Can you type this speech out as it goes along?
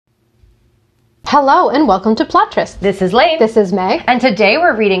Hello and welcome to Plot Tryst. This is Lane. This is Meg. And today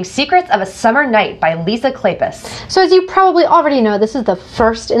we're reading Secrets of a Summer Night by Lisa Kleypas. So as you probably already know, this is the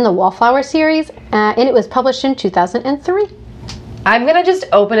first in the Wallflower series, and it was published in 2003. I'm going to just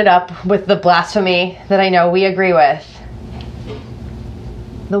open it up with the blasphemy that I know we agree with.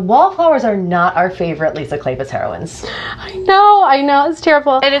 The Wallflowers are not our favorite Lisa Kleypas heroines. I know, it's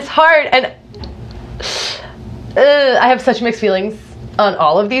terrible. And it's hard, and I have such mixed feelings on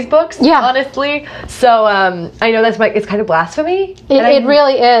all of these books, honestly. So I know it's kind of blasphemy. It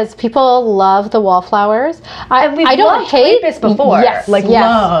really is. People love the Wallflowers. I don't hate Kleypas before.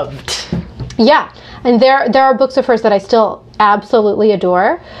 Loved. Yeah, and there are books of hers that I still absolutely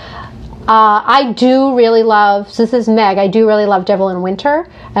adore. I do really love, so this is Meg, I do really love Devil in Winter.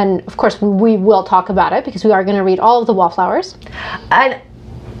 And of course we will talk about it because we are going to read all of the Wallflowers. And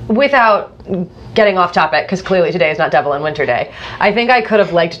without getting off topic, because clearly today is not Devil in Winter Day, I think I could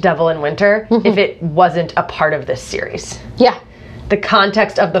have liked Devil in Winter if it wasn't a part of this series. Yeah. The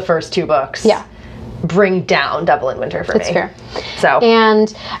context of the first two books bring down Devil in Winter for me. That's fair. So.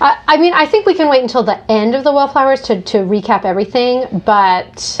 And, I think we can wait until the end of the Wallflowers to recap everything,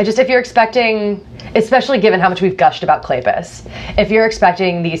 but... If you're expecting, especially given how much we've gushed about Kleypas, if you're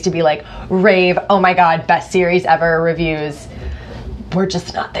expecting these to be like rave, oh my god, best series ever reviews, we're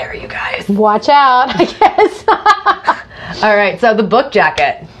just not there, you guys. Watch out, I guess. All right, so the book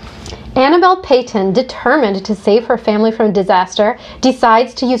jacket. Annabelle Peyton, determined to save her family from disaster,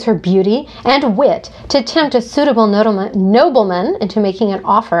 decides to use her beauty and wit to tempt a suitable nobleman into making an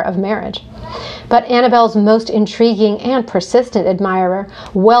offer of marriage. But Annabelle's most intriguing and persistent admirer,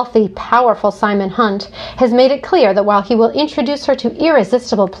 wealthy, powerful Simon Hunt, has made it clear that while he will introduce her to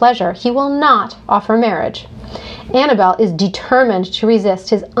irresistible pleasure, he will not offer marriage. Annabelle is determined to resist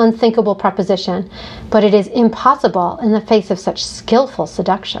his unthinkable proposition, but it is impossible in the face of such skillful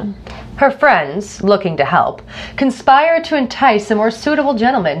seduction. Her friends, looking to help, conspire to entice a more suitable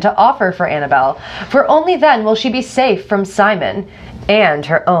gentleman to offer for Annabelle, for only then will she be safe from Simon and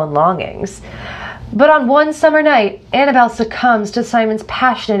her own longings. But on one summer night, Annabelle succumbs to Simon's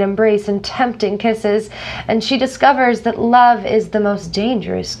passionate embrace and tempting kisses, and she discovers that love is the most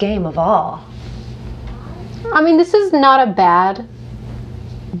dangerous game of all. This is not a bad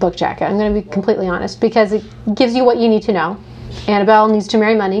book jacket. I'm going to be completely honest, because it gives you what you need to know. Annabelle needs to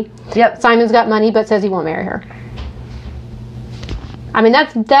marry money. Yep. Simon's got money, but says he won't marry her.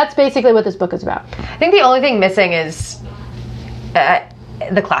 That's basically what this book is about. I think the only thing missing is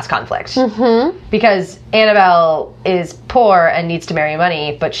the class conflict. Mm-hmm. Because Annabelle is poor and needs to marry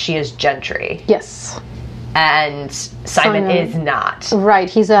money, but she is gentry. Yes. And Simon is not. Right.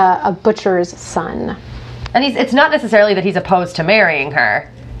 He's a butcher's son. And it's not necessarily that he's opposed to marrying her.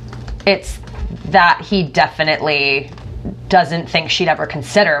 It's that he definitely doesn't think she'd ever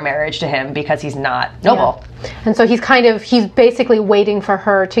consider marriage to him because he's not noble. Yeah. And so he's basically waiting for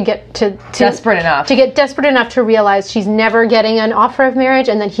her to get desperate enough to realize she's never getting an offer of marriage,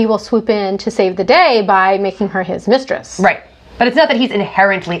 and then he will swoop in to save the day by making her his mistress. Right. But it's not that he's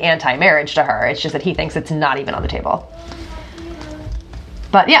inherently anti-marriage to her. It's just that he thinks it's not even on the table.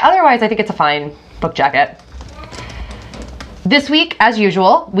 But yeah, otherwise I think it's a fine book jacket. This week, as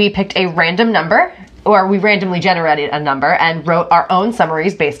usual, we picked a random number, or we randomly generated a number and wrote our own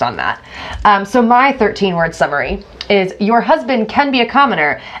summaries based on that. So my 13-word summary is, your husband can be a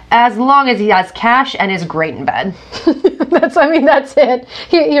commoner as long as he has cash and is great in bed. That's it.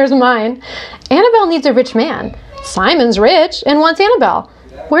 Here's mine. Annabelle needs a rich man. Simon's rich and wants Annabelle.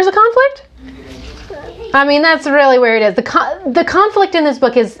 Where's the conflict? That's really where it is. The conflict in this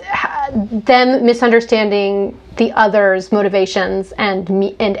book is them misunderstanding the other's motivations and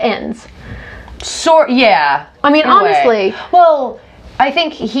ends. Yeah. Honestly. Well, I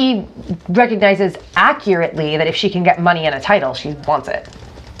think he recognizes accurately that if she can get money and a title, she wants it.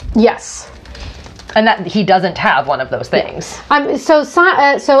 Yes. And that he doesn't have one of those things.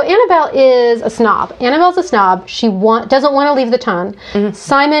 So Annabelle is a snob. Annabelle's a snob. She doesn't want to leave the ton. Mm-hmm.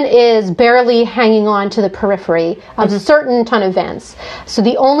 Simon is barely hanging on to the periphery of certain ton events. So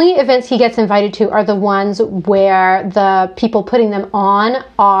the only events he gets invited to are the ones where the people putting them on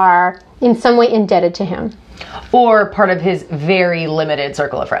are in some way indebted to him. Or part of his very limited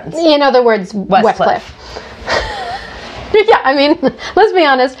circle of friends. In other words, Westcliff. Yeah, let's be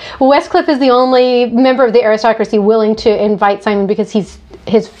honest. Westcliff is the only member of the aristocracy willing to invite Simon because he's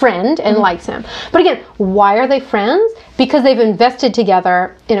his friend and likes him. But again, why are they friends? Because they've invested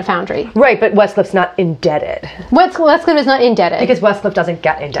together in a foundry. Right, but Westcliff's not indebted. Westcliff is not indebted. Because Westcliff doesn't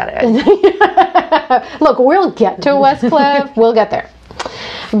get indebted. Look, we'll get to Westcliff. We'll get there.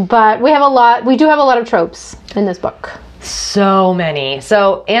 But we do have a lot of tropes in this book. So many.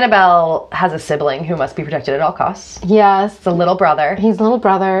 So Annabelle has a sibling who must be protected at all costs. Yes. It's a little brother. He's a little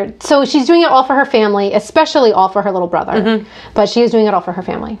brother. So she's doing it all for her family, especially all for her little brother. But she is doing it all for her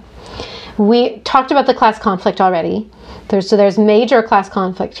family. We talked about the class conflict already. There's major class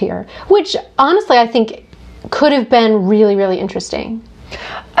conflict here, which honestly I think could have been really, really interesting.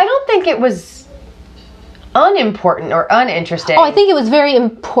 I don't think it was unimportant or uninteresting. Oh, I think it was very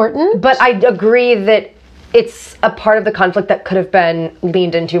important. But I agree that it's a part of the conflict that could have been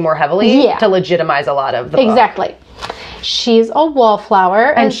leaned into more heavily to legitimize a lot of the book. Exactly. She's a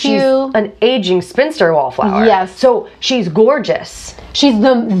wallflower. And she's an aging spinster wallflower. Yes. So she's gorgeous. She's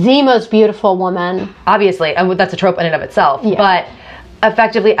the most beautiful woman. Obviously, and that's a trope in and of itself. Yeah. But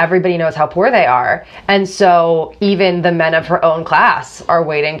effectively, everybody knows how poor they are. And so even the men of her own class are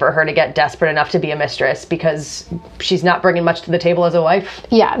waiting for her to get desperate enough to be a mistress because she's not bringing much to the table as a wife.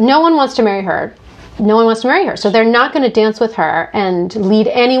 Yeah, no one wants to marry her. No one wants to marry her. So they're not going to dance with her and lead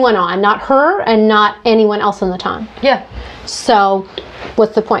anyone on. Not her and not anyone else in the town. Yeah. So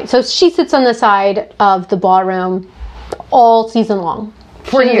what's the point? So she sits on the side of the ballroom all season long.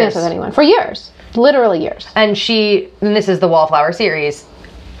 For She doesn't years. dance with anyone. For years. Literally years. And this is the Wallflower series,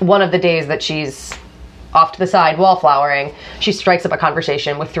 one of the days that she's off to the side wallflowering, she strikes up a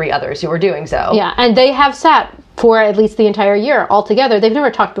conversation with 3 others who are doing so. Yeah, and they have sat for at least the entire year all together. They've never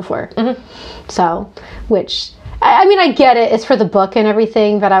talked before. So, which, I mean, I get it. It's for the book and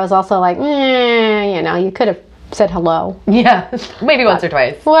everything, but I was also like, you could have said hello. Yeah, maybe once or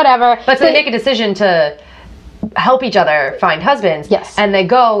twice. Whatever. But so they make a decision to help each other find husbands. Yes. And they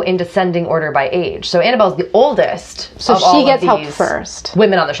go in descending order by age. So Annabelle's the oldest. So of she all gets of help these first.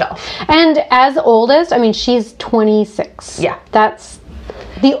 Women on the shelf. And as oldest, I mean, she's 26. Yeah. That's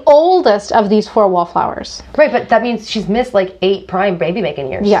the oldest of these 4 wallflowers. Right, but that means she's missed like 8 prime baby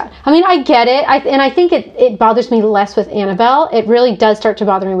making years. Yeah. I mean, I get it. And I think it bothers me less with Annabelle. It really does start to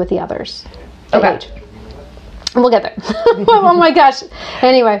bother me with the others. Okay. Age. And we'll get there. Oh my gosh.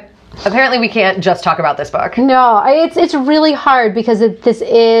 Anyway. Apparently we can't just talk about this book. No, it's really hard because this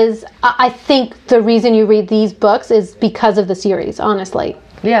is, I think the reason you read these books is because of the series, honestly.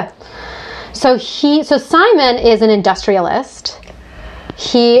 Yeah. So Simon is an industrialist.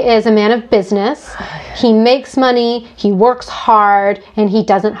 He is a man of business. He makes money, he works hard, and he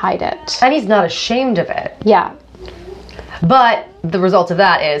doesn't hide it. And he's not ashamed of it. Yeah. But the result of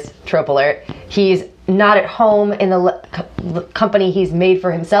that is, trope alert, he's not at home in the company he's made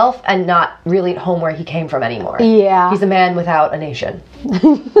for himself and not really at home where he came from anymore. Yeah. He's a man without a nation.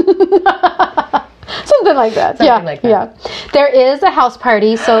 Something like that. Something like that. Yeah. There is a house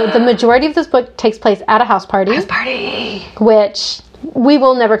party, so the majority of this book takes place at a house party. House party! Which we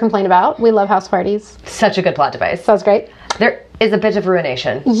will never complain about. We love house parties. Such a good plot device. Sounds great. There is a bit of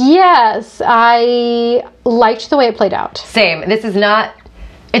ruination. Yes, I liked the way it played out. Same. This is not...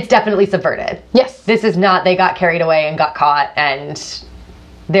 It's definitely subverted. Yes. This is not they got carried away and got caught and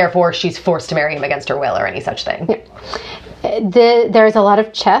therefore she's forced to marry him against her will or any such thing. Yeah. There's a lot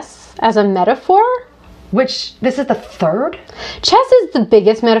of chess as a metaphor. Which, this is the 3rd? Chess is the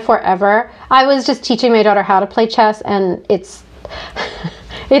biggest metaphor ever. I was just teaching my daughter how to play chess, and it's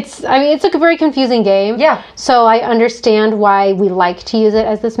a very confusing game. Yeah. So I understand why we like to use it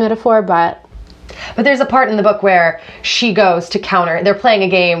as this metaphor, but there's a part in the book where she goes to counter. They're playing a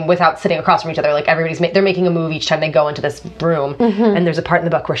game without sitting across from each other. Like they're making a move each time they go into this room. And there's a part in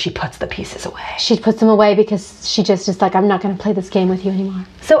the book where she puts the pieces away. She puts them away because she just is like, I'm not going to play this game with you anymore.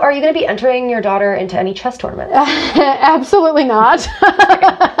 So are you going to be entering your daughter into any chess tournaments? Absolutely not.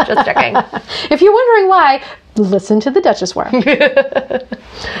 Just checking. If you're wondering why, listen to the Duchess War.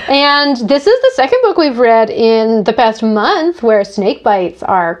 And this is the second book we've read in the past month where snake bites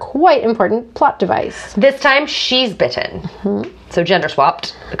are quite important plot device. This time she's bitten. So gender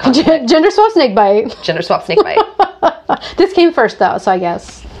swapped. Gender swap snake bite. Gender swap snake bite. This came first though, so I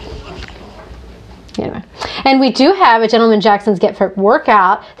guess. Anyway. And we do have a Gentleman Jackson's Get Fit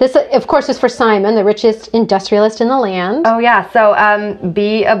workout. This, of course, is for Simon, the richest industrialist in the land. Oh, yeah. So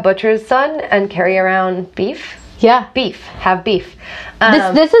be a butcher's son and carry around beef. Yeah. Beef. Have beef.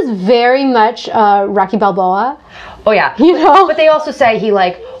 This is very much Rocky Balboa. Oh, yeah. You know? But they also say he,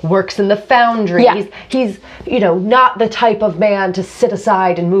 works in the foundry. Yeah. He's not the type of man to sit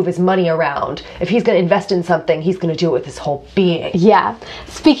aside and move his money around. If he's going to invest in something, he's going to do it with his whole being. Yeah.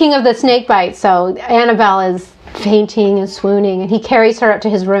 Speaking of the snake bite, so Annabelle is fainting and swooning, and he carries her up to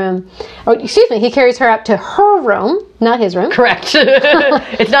his room. He carries her up to her room, not his room. Correct.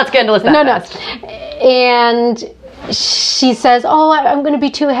 It's not scandalous that fast. And she says, I'm going to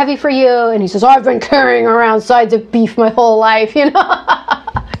be too heavy for you. And he says, I've been carrying around sides of beef my whole life,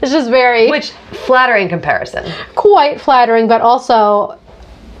 It's just very... Which, flattering comparison. Quite flattering, but also...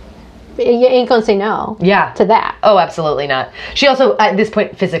 You ain't gonna say no to that. Oh, absolutely not. She also, at this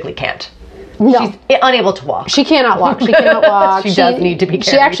point, physically can't. No. She's unable to walk. She cannot walk. She cannot walk. She does need to be carried.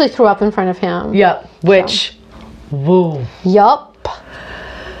 She actually threw up in front of him. Yep. Which, woo. Yup.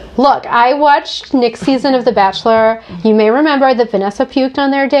 Look, I watched Nick's season of The Bachelor. You may remember that Vanessa puked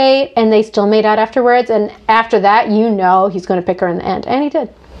on their date, and they still made out afterwards. And after that, you know he's going to pick her in the end. And he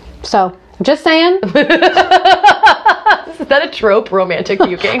did. So, just saying. Is that a trope, romantic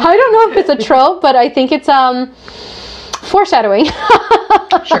puking? I don't know if it's a trope, but I think it's foreshadowing.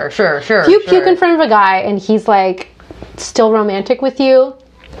 Sure. If you puke in front of a guy and he's like still romantic with you,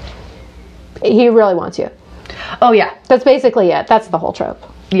 he really wants you. Oh yeah. That's basically it. That's the whole trope.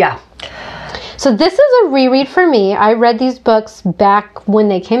 Yeah. So this is a reread for me. I read these books back when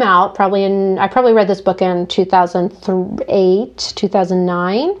they came out. I probably read this book in 2008,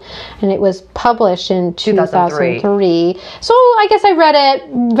 2009, and it was published in 2003. So I guess I read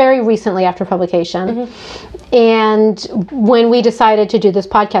it very recently after publication. And when we decided to do this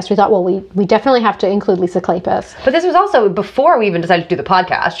podcast, we thought, well, we definitely have to include Lisa Kleypas. But this was also before we even decided to do the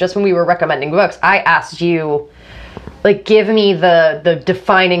podcast. Just when we were recommending books, I asked you, like, give me the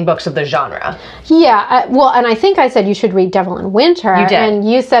defining books of the genre. Yeah, and I think I said you should read Devil in Winter. You did. And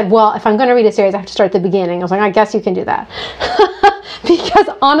you said, well, if I'm going to read a series, I have to start at the beginning. I was like, I guess you can do that. Because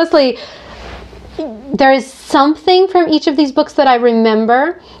honestly, there is something from each of these books that I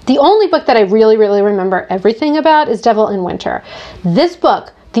remember. The only book that I really, really remember everything about is Devil in Winter. This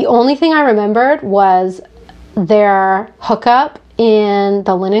book, the only thing I remembered was their hookup in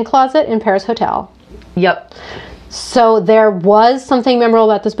the linen closet in Paris Hotel. Yep. So there was something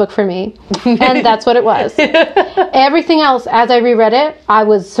memorable about this book for me, and that's what it was. Everything else, as I reread it, I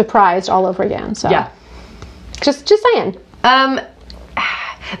was surprised all over again. So yeah, just saying.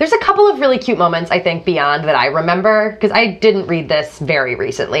 There's a couple of really cute moments, I think, beyond that I remember, because I didn't read this very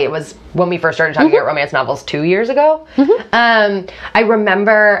recently. It was when we first started talking about romance novels 2 years ago. I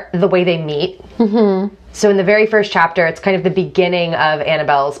remember the way they meet. So in the very first chapter, it's kind of the beginning of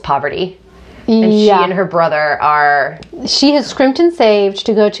Annabelle's poverty. And she and her brother are... She has scrimped and saved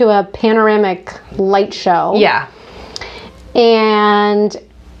to go to a panoramic light show. Yeah. And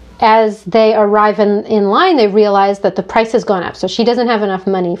as they arrive in line, they realize that the price has gone up. So she doesn't have enough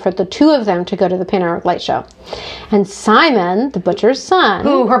money for the two of them to go to the panoramic light show. And Simon, the butcher's son...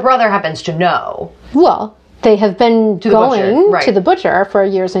 Who her brother happens to know. Well, they have been going right. to the butcher for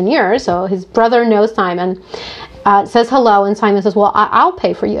years and years. So his brother knows Simon. Says hello, and Simon says, well, I'll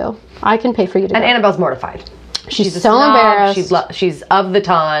pay for you. I can pay for you to go. And Annabelle's mortified. She's so embarrassed. She's of the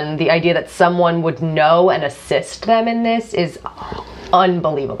ton. The idea that someone would know and assist them in this is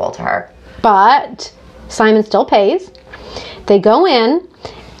unbelievable to her. But Simon still pays. They go in,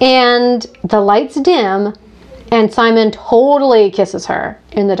 and the lights dim, and Simon totally kisses her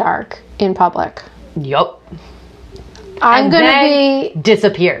in the dark, in public. Yup.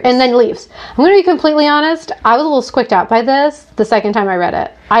 Disappears. And then leaves. I'm going to be completely honest. I was a little squicked out by this the second time I read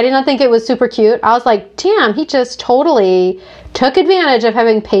it. I did not think it was super cute. I was like, damn, he just totally took advantage of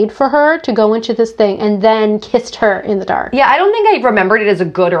having paid for her to go into this thing and then kissed her in the dark. Yeah, I don't think I remembered it as a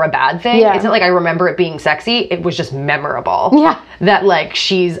good or a bad thing. Yeah. It's not like I remember it being sexy. It was just memorable. Yeah. That, like,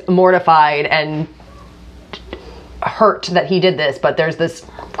 she's mortified and hurt that he did this, but there's this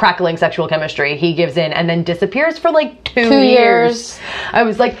crackling sexual chemistry. He gives in and then disappears for like 2 years. I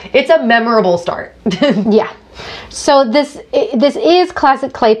was like, it's a memorable start. Yeah. So this is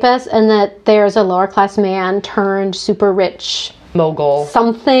classic Kleypas, in that there's a lower class man turned super rich mogul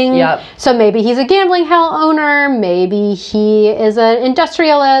something. Yep. So maybe he's a gambling hell owner, maybe he is an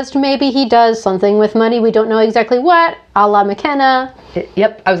industrialist, maybe he does something with money, we don't know exactly what, a la McKenna.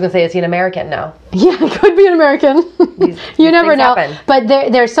 Yep, I was gonna say, is he an American now? Yeah, he could be an American. You never know. Happen. But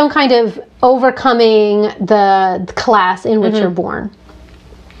there's some kind of overcoming the class in which you're born.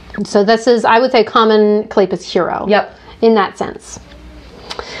 So this is, I would say, common Kleypas hero. Yep. In that sense.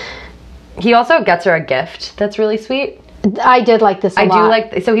 He also gets her a gift that's really sweet. I did like this a lot. I do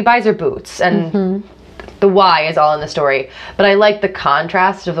like, so he buys her boots, and the why is all in the story, but I like the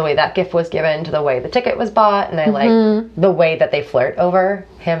contrast of the way that gift was given to the way the ticket was bought, and I like the way that they flirt over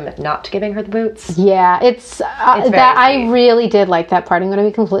him not giving her the boots. Yeah, it's that sweet. I really did like that part. I'm going to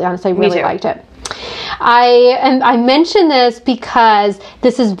be completely honest, I really liked it. I mention this because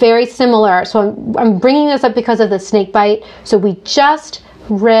this is very similar. So I'm bringing this up because of the snake bite. So we just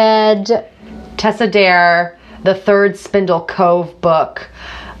read Tessa Dare, the third Spindle Cove book,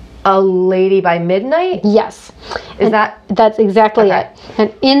 A Lady by Midnight? Yes. That's exactly it.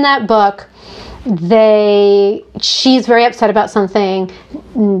 And in that book, she's very upset about something.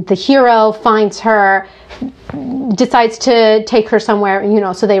 The hero finds her, decides to take her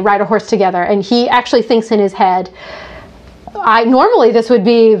somewhere, so they ride a horse together, and he actually thinks in his head, normally this would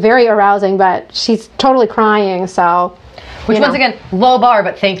be very arousing, but she's totally crying, so... Which, once again, low bar,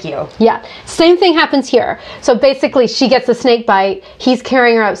 but thank you. Yeah. Same thing happens here. So basically, she gets a snake bite. He's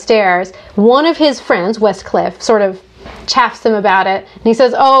carrying her upstairs. One of his friends, Westcliff, sort of chaffs him about it. And he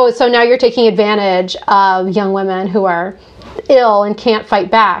says, oh, so now you're taking advantage of young women who are ill and can't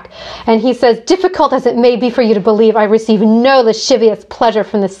fight back. And he says, difficult as it may be for you to believe, I receive no lascivious pleasure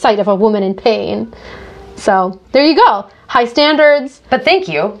from the sight of a woman in pain. So there you go. High standards. But thank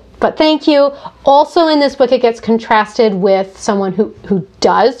you. But thank you. Also in this book, it gets contrasted with someone who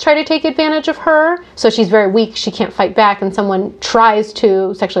does try to take advantage of her. So she's very weak, she can't fight back, and someone tries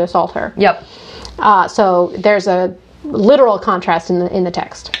to sexually assault her. Yep. So there's a literal contrast in the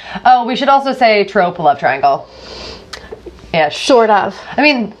text. Oh, we should also say trope love triangle. Yeah, sort of. I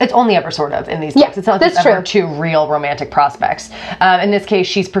mean, it's only ever sort of in these books. It's not like there's ever two real romantic prospects. In this case,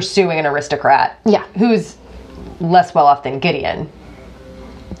 she's pursuing an aristocrat. Yeah. Who's less well off than Gideon.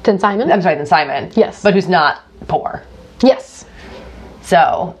 Than Simon? I'm sorry, than Simon. Yes. But who's not poor. Yes.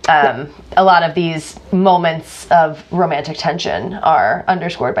 So, a lot of these moments of romantic tension are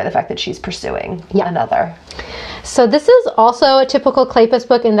underscored by the fact that she's pursuing another. So this is also a typical Kleypas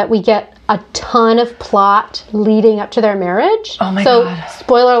book in that we get a ton of plot leading up to their marriage. Oh my God. So,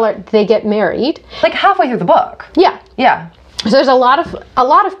 spoiler alert, they get married. Like halfway through the book. Yeah. Yeah. So there's a lot of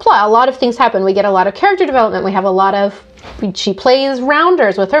plot, a lot of things happen. We get a lot of character development. We have a lot of... She plays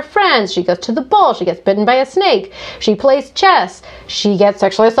rounders with her friends. She goes to the ball. She gets bitten by a snake. She plays chess. She gets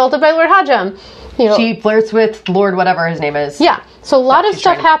sexually assaulted by Lord Hodgem. She flirts with Lord whatever his name is. Yeah. So a lot of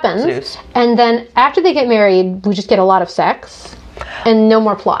stuff happens. Zeus. And then after they get married, we just get a lot of sex and no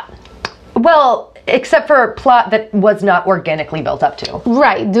more plot. Well, except for plot that was not organically built up to.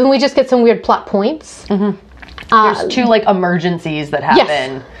 Right. Then we just get some weird plot points. Mm-hmm. There's two emergencies that happen.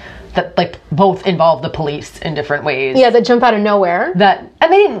 Yes. That both involve the police in different ways. Yeah, that jump out of nowhere.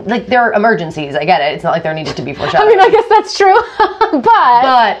 They're emergencies. I get it. It's not like there needed to be foreshadowing. I mean, I guess that's true,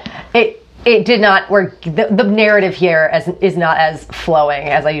 but it did not work. The narrative here is not as flowing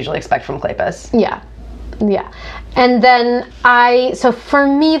as I usually expect from Kleypas. Yeah, yeah. And then so for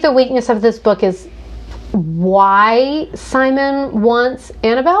me, the weakness of this book is why Simon wants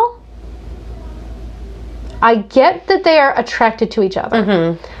Annabelle. I get that they are attracted to each other.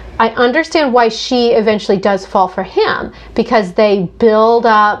 Mm-hmm. I understand why she eventually does fall for him, because they do build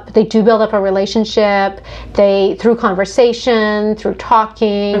up a relationship. Through conversation, through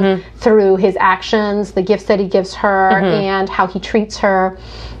talking, mm-hmm. through his actions, the gifts that he gives her, mm-hmm. and how he treats her.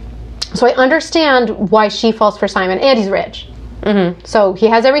 So I understand why she falls for Simon, and he's rich. Mm-hmm. So he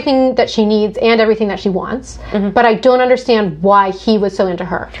has everything that she needs and everything that she wants, mm-hmm. but I don't understand why he was so into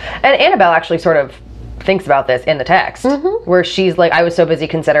her. And Annabelle actually sort of thinks about this in the text, mm-hmm. where she's like, I was so busy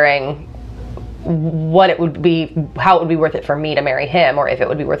considering what it would be, how it would be worth it for me to marry him, or if it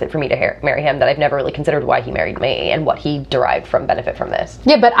would be worth it for me to marry him, that I've never really considered why he married me and what he derived from benefit from this.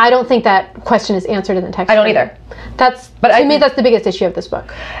 Yeah, but I don't think that question is answered in the text. I don't either. To me, that's the biggest issue of this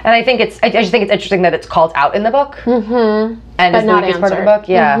book. And I just think it's interesting that it's called out in the book, mm-hmm. and is the weakest part of the book.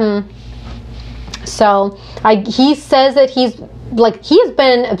 Yeah. Mm-hmm. So he says that he has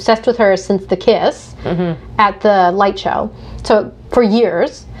been obsessed with her since the kiss, mm-hmm. at the light show. So for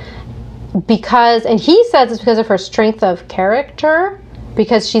years. And he says it's because of her strength of character,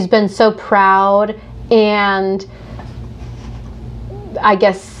 because she's been so proud and, I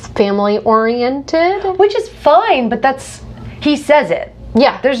guess, family oriented. Which is fine, but he says it.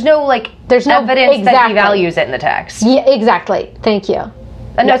 Yeah. There's no evidence that he values it in the text. Yeah, exactly. Thank you.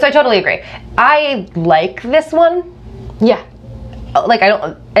 No, so I totally agree. I like this one. Yeah.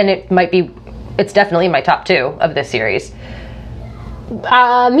 It's definitely in my top 2 of this series.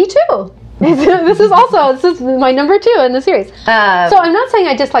 Me too. This is my number 2 in the series. So I'm not saying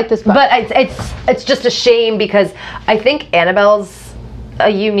I dislike this book, but it's just a shame, because I think Annabelle's a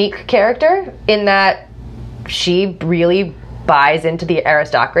unique character in that she really buys into the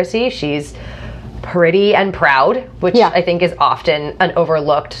aristocracy. She's pretty and proud, which I think is often an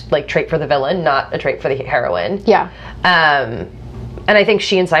overlooked trait for the villain, not a trait for the heroine. Yeah. And I think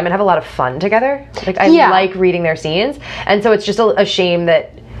she and Simon have a lot of fun together. I like reading their scenes, and so it's just a shame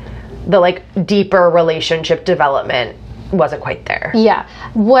that the deeper relationship development wasn't quite there. Yeah.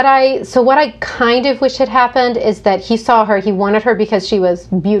 What I kind of wish had happened is that he saw her, he wanted her because she was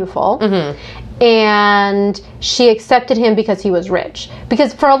beautiful, mm-hmm. and she accepted him because he was rich.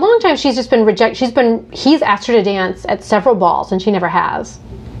 Because for a long time she's just been rejected. He's asked her to dance at several balls and she never has.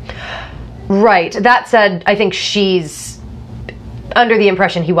 Right. That said, I think she's under the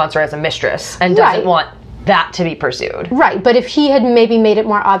impression he wants her as a mistress and doesn't want that to be pursued. Right, but if he had maybe made it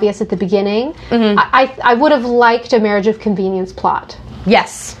more obvious at the beginning, I would have liked a marriage of convenience plot.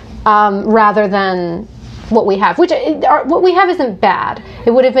 Yes. Rather than what we have, which what we have isn't bad.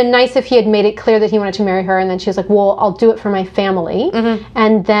 It would have been nice if he had made it clear that he wanted to marry her, and then she was like, well, I'll do it for my family.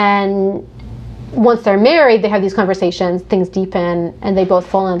 And then once they're married, they have these conversations, things deepen, and they both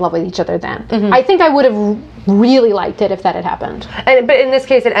fall in love with each other then. I think I would have really liked it if that had happened. But in this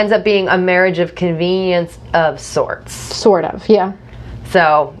case, it ends up being a marriage of convenience of sorts. Sort of, yeah.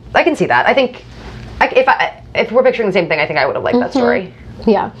 So I can see that. I think if we're picturing the same thing, I think I would have liked that story.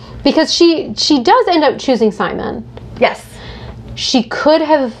 Yeah, because she does end up choosing Simon. Yes. She could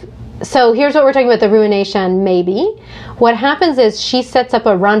have... So here's what we're talking about, the ruination, maybe. What happens is she sets up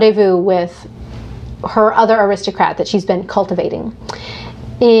a rendezvous with her other aristocrat that she's been cultivating.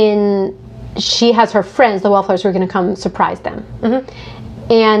 She has her friends, the Wellflowers, who are going to come surprise them.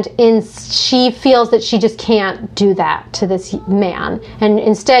 And she feels that she just can't do that to this man. And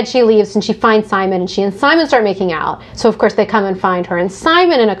instead she leaves and she finds Simon, and she and Simon start making out. So of course they come and find her and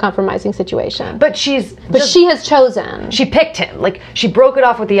Simon in a compromising situation. But she has chosen. She picked him. Like, she broke it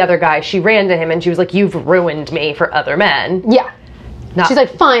off with the other guy. She ran to him and she was like, you've ruined me for other men. Yeah. She's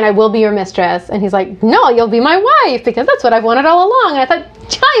like, fine, I will be your mistress. And he's like, no, you'll be my wife, because that's what I've wanted all along. And I thought,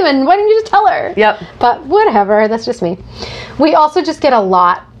 Simon, why didn't you just tell her? Yep. But whatever, that's just me. We also just get a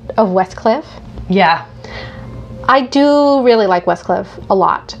lot of Westcliff. Yeah. I do really like Westcliff a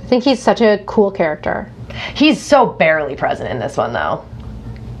lot. I think he's such a cool character. He's so barely present in this one, though.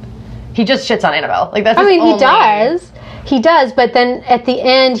 He just shits on Annabelle. Like, that's He does, but then at the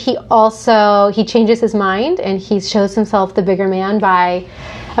end, he changes his mind and he shows himself the bigger man by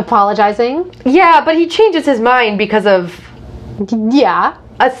apologizing. Yeah, but he changes his mind because of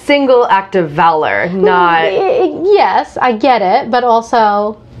a single act of valor, not... Yes, I get it, but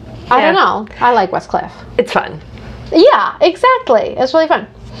also, I don't know. I like Westcliff. It's fun. Yeah, exactly. It's really fun.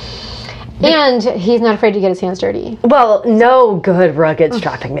 And he's not afraid to get his hands dirty. Well, no good, rugged,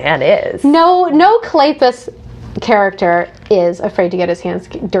 strapping man is. No Cleopas character is afraid to get his hands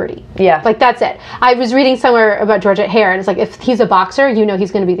dirty. Yeah. Like, that's it. I was reading somewhere about Georgette Hare, and it's like, if he's a boxer, you know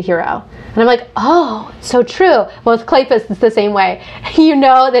he's going to be the hero. And I'm like, oh, it's so true. Well, with Cleopas, it's the same way. You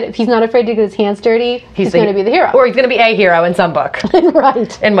know that if he's not afraid to get his hands dirty, he's going to be the hero. Or he's going to be a hero in some book.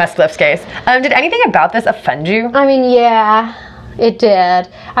 Right. In Westcliff's case. Did anything about this offend you? I mean, yeah, it did.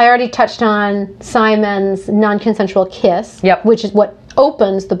 I already touched on Simon's non-consensual kiss, which is what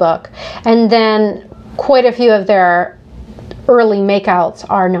opens the book. And then quite a few of their early makeouts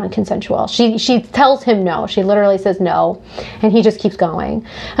are non-consensual. She tells him no. She literally says no, and he just keeps going.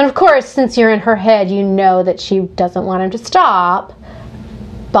 And of course, since you're in her head, you know that she doesn't want him to stop,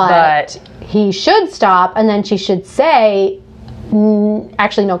 but he should stop, and then she should say,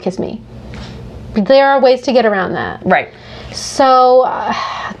 actually, no, kiss me. There are ways to get around that. Right. So,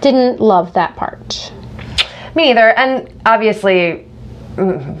 didn't love that part. Me either, and obviously...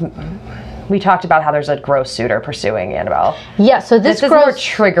 We talked about how there's a gross suitor pursuing Annabelle. Yeah, so this is more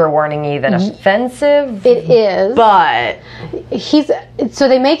trigger warning-y than offensive. It is. But so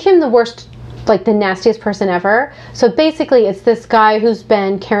they make him the worst, like the nastiest person ever. So basically it's this guy who's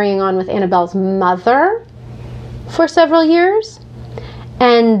been carrying on with Annabelle's mother for several years.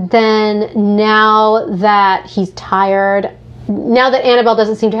 And then now that he's tired, now that Annabelle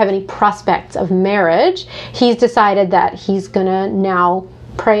doesn't seem to have any prospects of marriage, he's decided that he's gonna now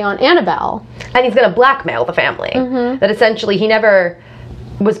prey on Annabelle. And he's going to blackmail the family. That essentially he never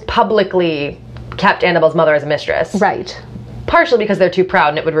was publicly kept Annabelle's mother as a mistress. Right. Partially because they're too proud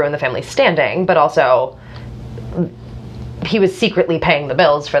and it would ruin the family's standing, but also he was secretly paying the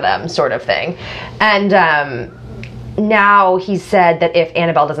bills for them, sort of thing. And now he said that if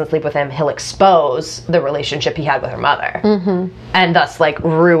Annabelle doesn't sleep with him, he'll expose the relationship he had with her mother. And thus, like,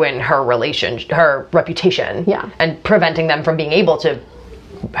 ruin her reputation. Yeah. And preventing them from being able to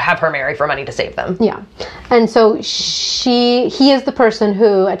have her marry for money to save them. Yeah. And so he is the person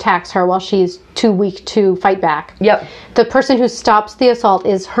who attacks her while she's too weak to fight back. Yep. The person who stops the assault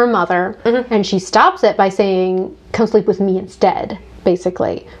is her mother, and she stops it by saying, come sleep with me instead,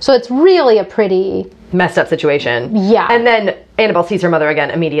 basically. So it's really a pretty... messed up situation. Yeah. And then Annabelle sees her mother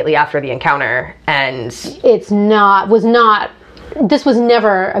again immediately after the encounter, and... this was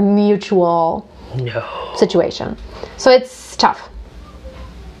never a mutual situation. So it's tough.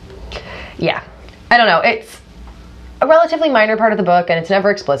 Yeah. I don't know. It's a relatively minor part of the book, and it's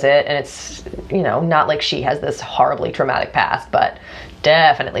never explicit, and it's, not like she has this horribly traumatic past, but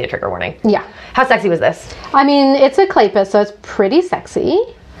definitely a trigger warning. Yeah. How sexy was this? I mean, it's a Cleopas, so it's pretty sexy.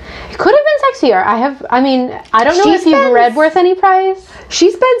 It could have been sexier. I don't know She if you've spends- read Worth Any Price. She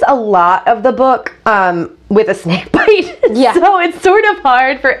spends a lot of the book with a snake bite. Yeah. So it's sort of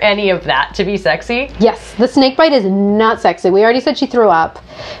hard for any of that to be sexy. Yes, the snake bite is not sexy. We already said she threw up.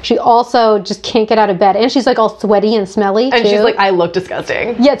 She also just can't get out of bed. And she's like all sweaty and smelly, And too. she's like, I look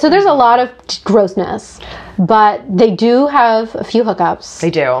disgusting. Yeah, so there's a lot of grossness. But they do have a few hookups. They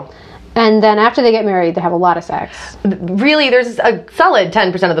do. And then after they get married, they have a lot of sex. Really, there's a solid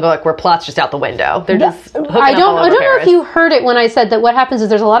 10% of the book where plot's just out the window. They're just hooking I up don't all over know Paris. if you heard it when I said that what happens is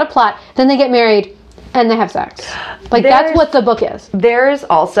there's a lot of plot, then they get married, and they have sex. Like, that's There's- what the book is. There's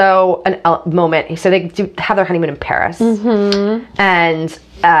also a moment. So they do have their honeymoon in Paris,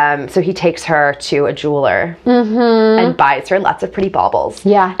 and so he takes her to a jeweler and buys her lots of pretty baubles.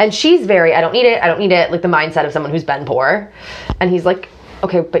 Yeah. and she's very, I don't need it. I don't need it. Like the mindset of someone who's been poor, and he's like,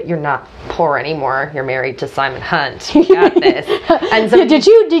 okay, but you're not poor anymore. You're married to Simon Hunt. You got this. And so Did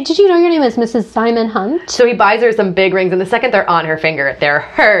you know your name is Mrs. Simon Hunt? So he buys her some big rings, and the second they're on her finger, they're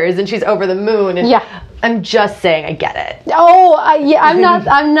hers, and she's over the moon. And Yeah. I'm just saying, I get it. Oh, I'm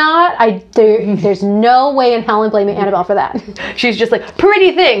not. There's no way in hell I'm blaming Annabelle for that. She's just like,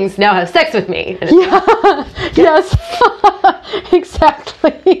 pretty things, now have sex with me. And it's Yes,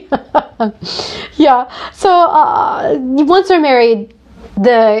 exactly. Yeah. So once they're married,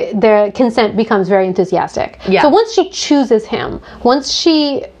 the consent becomes very enthusiastic. Yeah. So once she chooses him, once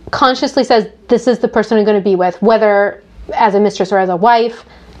she consciously says, "This is the person I'm going to be with," whether as a mistress or as a wife,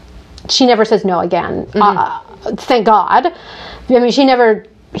 she never says no again. Thank God. I mean, he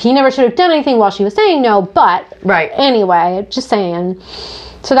never should have done anything while she was saying no. But Right. anyway, just saying.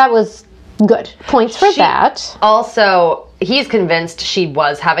 So that was good. Points for that. Also, he's convinced she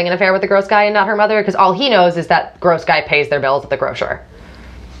was having an affair with the gross guy and not her mother, because all he knows is that gross guy pays their bills at the grocer.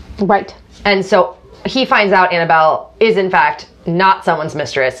 Right. And so he finds out Annabelle is, in fact, not someone's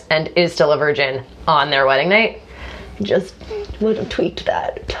mistress and is still a virgin on their wedding night. Just would have tweaked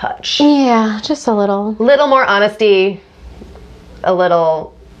that a touch. Yeah, just a little. Little more honesty, a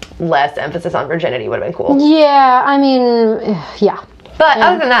little less emphasis on virginity would have been cool. Yeah, I mean, yeah. But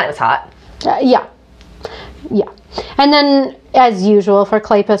other than that, it was hot. Yeah. And then, as usual for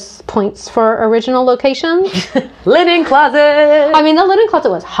Claypus, points for original locations. Linen closet. I mean, the linen closet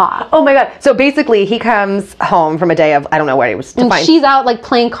was hot. Oh my god. So basically, he comes home from a day of, I don't know where he was to And find. she's out, like,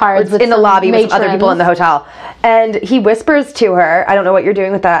 playing cards with in the some lobby with some other people in the matrons. hotel. And he whispers to her, I don't know what you're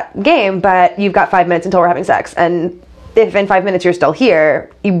doing with that game, but you've got 5 minutes until we're having sex. And if in 5 minutes you're still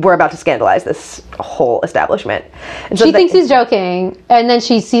here, we're about to scandalize this whole establishment. And so She thinks he's joking, and then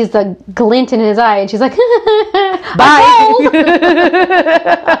she sees the glint in his eye, and she's like, Bye.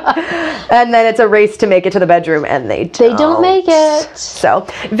 And then it's a race to make it to the bedroom, and they don't make it. So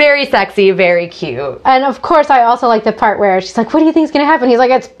Very sexy, very cute. And of course, I also like the part where she's like, "What do you think is going to happen?" He's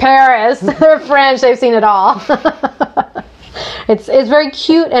like, "It's Paris. They're French. They've seen it all." It's very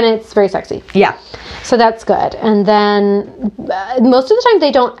cute and it's very sexy. Yeah. So that's good. And then most of the time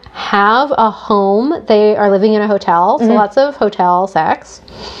they don't have a home. They are living in a hotel. So lots of hotel sex.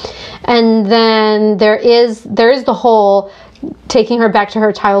 And then there is the whole taking her back to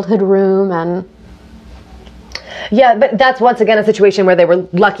her childhood room and Yeah, but that's once again a situation where they were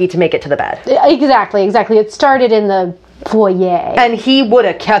lucky to make it to the bed. exactly. It started in the foyer. and he would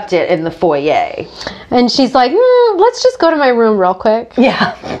have kept it in the foyer. And she's like, let's just go to my room real quick.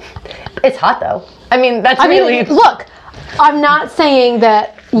 Yeah. It's hot though. I mean, that's I really... mean, look, I'm not saying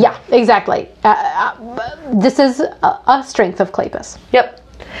that, yeah, exactly. This is a strength of Claypus. Yep.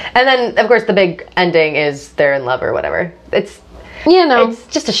 And then, of course, the big ending is they're in love or whatever. It's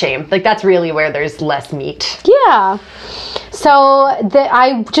just a shame. Like, that's really where there's less meat. Yeah. So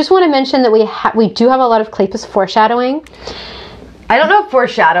I just want to mention that we do have a lot of Claypus foreshadowing. I don't know if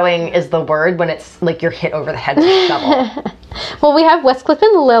foreshadowing is the word when it's like you're hit over the head with a shovel. Well, we have Westcliff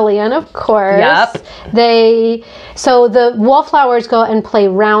and Lillian, of course. Yep. So the Wallflowers go and play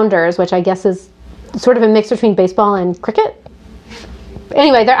rounders, which I guess is sort of a mix between baseball and cricket.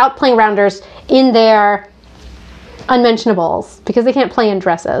 Anyway, they're out playing rounders in their unmentionables because they can't play in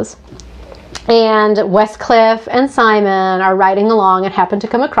dresses. And Westcliff and Simon are riding along and happen to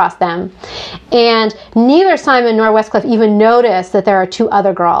come across them. And neither Simon nor Westcliff even notice that there are two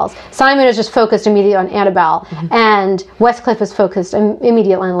other girls. Simon is just focused immediately on Annabelle, and Westcliff is focused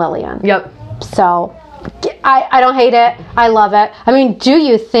immediately on Lillian. Yep. So I don't hate it. I love it. I mean, do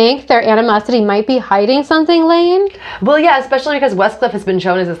you think their animosity might be hiding something, Lane? Well, yeah, especially because Westcliff has been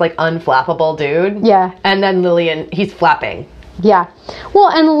shown as this, like, unflappable dude. Yeah. And then Lillian, he's flapping. Yeah. Well,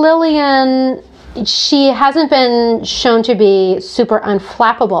 and Lillian she hasn't been shown to be super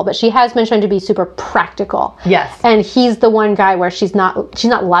unflappable, but she has been shown to be super practical. Yes. And he's the one guy where she's not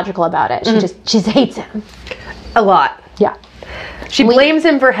logical about it. She hates him. A lot. Yeah. She blames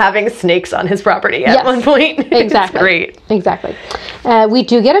him for having snakes on his property at one point. Exactly. It's great. Exactly. We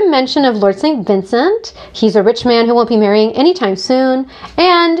do get a mention of Lord St. Vincent. He's a rich man who won't be marrying anytime soon.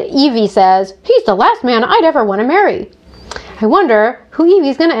 And Evie says, he's the last man I'd ever want to marry. I wonder who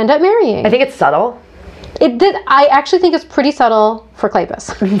Evie's going to end up marrying. I think it's subtle. I actually think it's pretty subtle for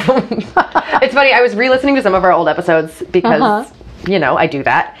Kleypas. It's funny, I was re-listening to some of our old episodes because, you know, I do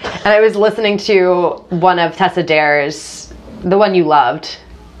that. And I was listening to one of Tessa Dare's, the one you loved,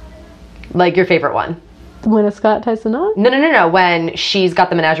 like your favorite one. Winniscott Tyson on? No. When she's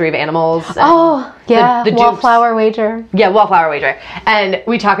got the menagerie of animals. And the Wallflower Wager. Yeah, Wallflower Wager. And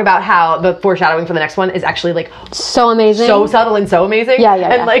we talk about how the foreshadowing for the next one is actually like so amazing. So subtle and so amazing. Yeah.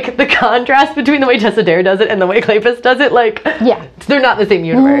 And like the contrast between the way Tessa Dare does it and the way Kleypas does it, like, they're not the same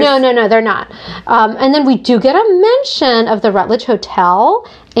universe. No, they're not. And then we do get a mention of the Rutledge Hotel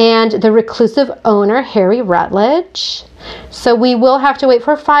and the reclusive owner, Harry Rutledge. So we will have to wait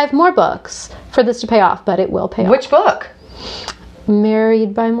for 5 more books for this to pay off, but it will pay off. Which book?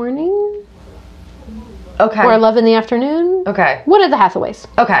 Married by Morning? Okay. Or Love in the Afternoon? Okay. One of the Hathaways.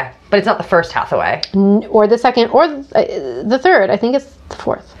 Okay. But it's not the first Hathaway. Or the second, or the third. I think it's the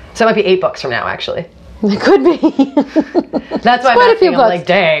fourth. So it might be 8 books from now, actually. It could be. That's why quite a few books. I'm like,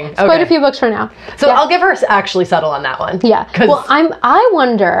 dang. Okay. Quite a few books from now. So I'll give her actually settle on that one. Yeah. Well, I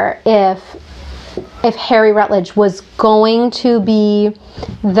wonder if Harry Rutledge was going to be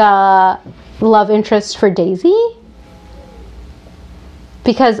the love interest for Daisy,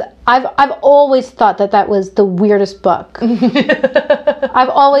 because I've always thought that was the weirdest book. I have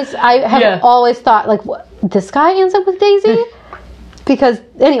always thought, like, what, this guy ends up with Daisy? Because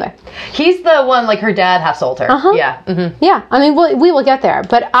anyway, he's the one, like, her dad half sold her. Yeah. Mm-hmm. Yeah. I mean, we will get there.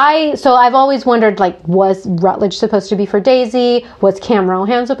 But I've always wondered, like, was Rutledge supposed to be for Daisy? Was Cam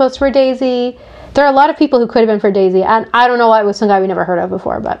Rohan supposed for Daisy? There are a lot of people who could have been for Daisy, and I don't know why it was some guy we never heard of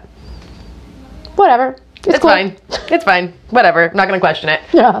before, but whatever. It's cool. Fine. It's fine. Whatever. I'm not going to question it.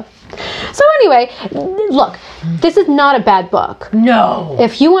 Yeah. So anyway, look, this is not a bad book. No.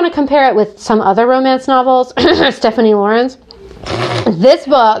 If you want to compare it with some other romance novels, Stephanie Lawrence, this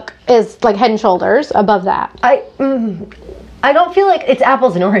book is like head and shoulders above that. I don't feel like it's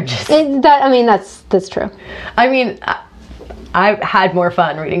apples and oranges. That's true. I mean, I've had more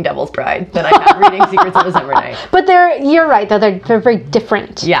fun reading Devil's Bride than I had reading Secrets of December Night. But you're right, though. They're very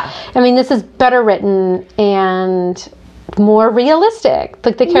different. Yeah. I mean, this is better written and more realistic.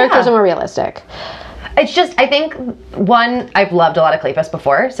 Like, the characters are more realistic. It's just, I think, one, I've loved a lot of Kleypas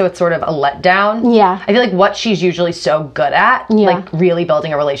before, so it's sort of a letdown. Yeah. I feel like what she's usually so good at, like really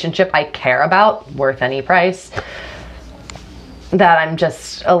building a relationship I care about, worth any price, that I'm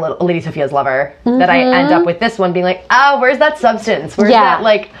just a little Lady Sophia's lover, that I end up with this one being like, where's that substance? Where's that,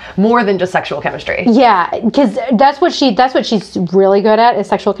 like, more than just sexual chemistry? Yeah, because that's what she's really good at, is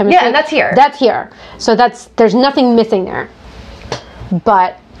sexual chemistry. Yeah, and that's here. That's here. So there's nothing missing there.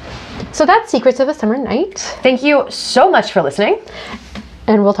 But, so that's Secrets of a Summer Night. Thank you so much for listening.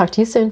 And we'll talk to you soon.